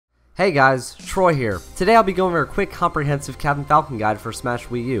Hey guys, Troy here. Today I'll be going over a quick comprehensive Captain Falcon guide for Smash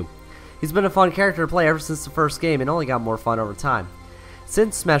Wii U. He's been a fun character to play ever since the first game and only got more fun over time.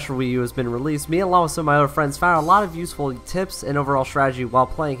 Since Smash for Wii U has been released, me along with some of my other friends found a lot of useful tips and overall strategy while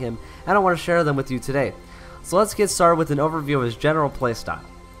playing him, and I want to share them with you today. So let's get started with an overview of his general playstyle.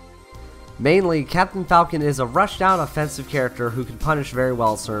 Mainly, Captain Falcon is a rush-down offensive character who can punish very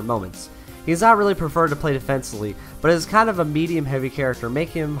well at certain moments. He's not really preferred to play defensively, but is kind of a medium-heavy character,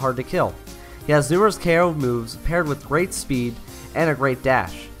 making him hard to kill. He has numerous KO moves paired with great speed and a great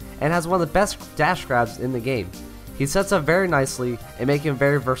dash, and has one of the best dash grabs in the game. He sets up very nicely and making him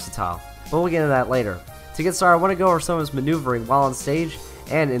very versatile, but we'll get into that later. To get started, I want to go over some of his maneuvering while on stage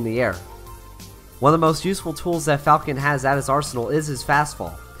and in the air. One of the most useful tools that Falcon has at his arsenal is his fast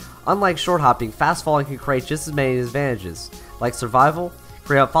fall. Unlike short hopping, fast falling can create just as many advantages, like survival,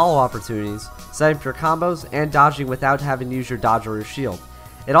 create follow opportunities, setting up your combos, and dodging without having to use your dodge or your shield.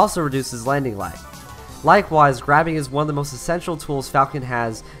 It also reduces landing lag. Likewise, grabbing is one of the most essential tools Falcon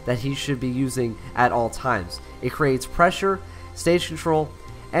has that he should be using at all times. It creates pressure, stage control,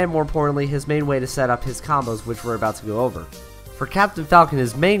 and more importantly, his main way to set up his combos, which we're about to go over. For Captain Falcon,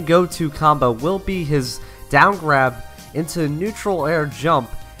 his main go-to combo will be his down grab into neutral air jump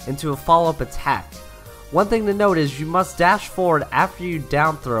into a follow-up attack. One thing to note is you must dash forward after you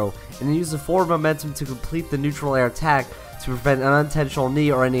down throw and use the forward momentum to complete the neutral air attack to prevent an unintentional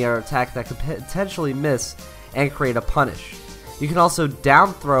knee or any air attack that could potentially miss and create a punish. You can also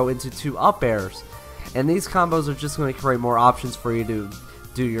down throw into two up airs, and these combos are just going to create more options for you to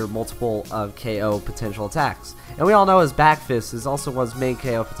do your multiple KO potential attacks. And we all know his back fist is also one of his main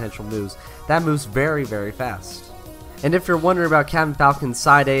KO potential moves. That moves very, very fast. And if you're wondering about Captain Falcon's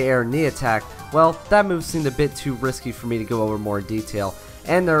side A air knee attack, well, that move seemed a bit too risky for me to go over more in detail,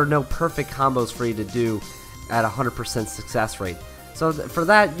 and there are no perfect combos for you to do at 100% success rate. So for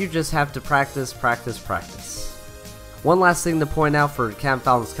that, you just have to practice. One last thing to point out for Captain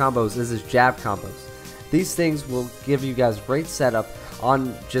Falcon's combos is his jab combos. These things will give you guys great setup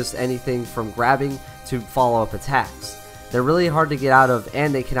on just anything from grabbing to follow-up attacks. They're really hard to get out of,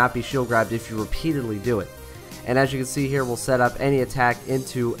 and they cannot be shield grabbed if you repeatedly do it. And as you can see here, we'll set up any attack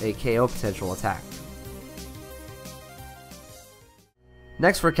into a KO potential attack.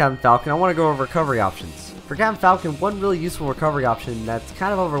 Next for Captain Falcon, I want to go over recovery options. For Captain Falcon, one really useful recovery option that's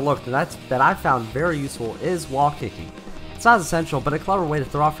kind of overlooked and that I found very useful is wall kicking. It's not essential, but a clever way to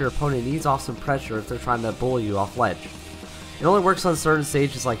throw off your opponent and ease off some pressure if they're trying to bully you off ledge. It only works on certain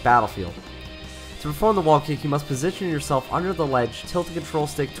stages like Battlefield. To perform the wall kick, you must position yourself under the ledge, tilt the control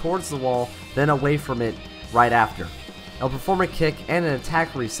stick towards the wall, then away from it right after. It'll perform a kick and an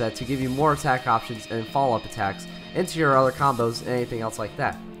attack reset to give you more attack options and follow-up attacks into your other combos and anything else like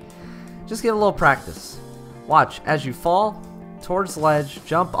that. Just get a little practice. Watch as you fall towards the ledge,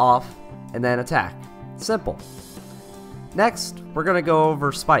 jump off, and then attack. Simple. Next, we're going to go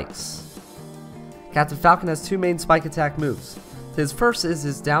over spikes. Captain Falcon has two main spike attack moves. His first is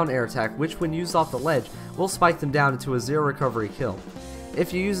his down air attack, which when used off the ledge will spike them down into a zero recovery kill.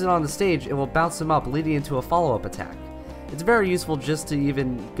 If you use it on the stage, it will bounce them up, leading into a follow-up attack. It's very useful just to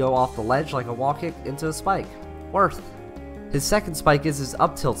even go off the ledge like a wall kick into a spike. Worth. His second spike is his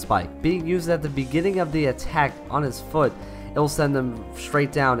up tilt spike. Being used at the beginning of the attack on his foot, it will send them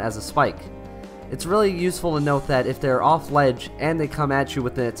straight down as a spike. It's really useful to note that if they're off ledge and they come at you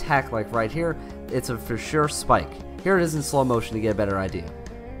with an attack like right here, it's a for sure spike. Here it is in slow motion to get a better idea.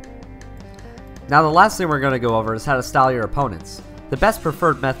 Now the last thing we're going to go over is how to style your opponents. The best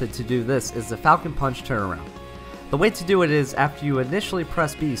preferred method to do this is the Falcon Punch Turn-Around. The way to do it is, after you initially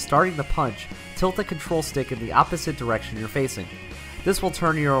press B starting the punch, tilt the control stick in the opposite direction you're facing. This will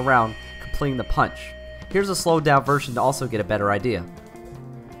turn you around, completing the punch. Here's a slowed down version to also get a better idea.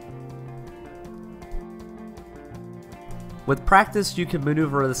 With practice, you can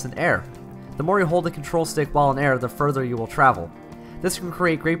maneuver this in air. The more you hold the control stick while in air, the further you will travel. This can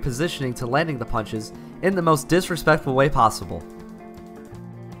create great positioning to landing the punches in the most disrespectful way possible.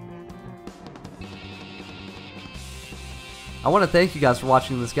 I want to thank you guys for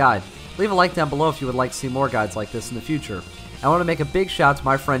watching this guide. Leave a like down below if you would like to see more guides like this in the future. I want to make a big shout out to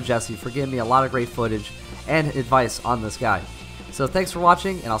my friend Jesse for giving me a lot of great footage and advice on this guide. So thanks for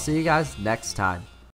watching, and I'll see you guys next time.